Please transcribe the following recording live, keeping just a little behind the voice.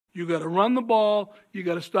You got to run the ball, you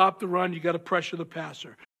got to stop the run, you got to pressure the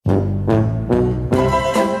passer.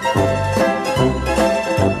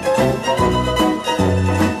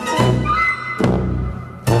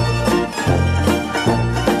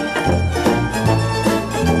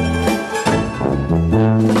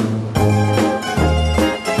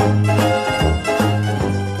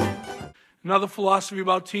 Another philosophy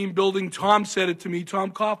about team building, Tom said it to me,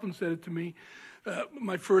 Tom Coughlin said it to me,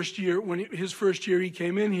 my first year, his first year he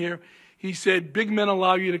came in here, he said, big men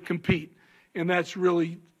allow you to compete. And that's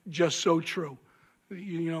really just so true.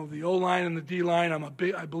 You know, the O-line and the D-line,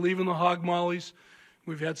 I believe in the hog mollies.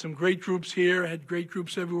 We've had some great groups here, had great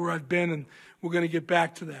groups everywhere I've been, and we're going to get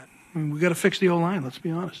back to that. I mean, we've got to fix the O-line, let's be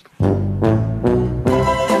honest.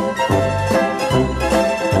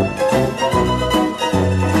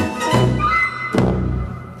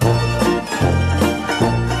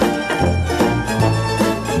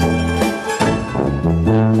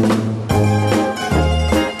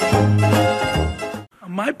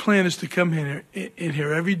 My plan is to come in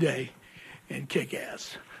here every day and kick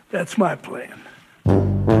ass. That's my plan.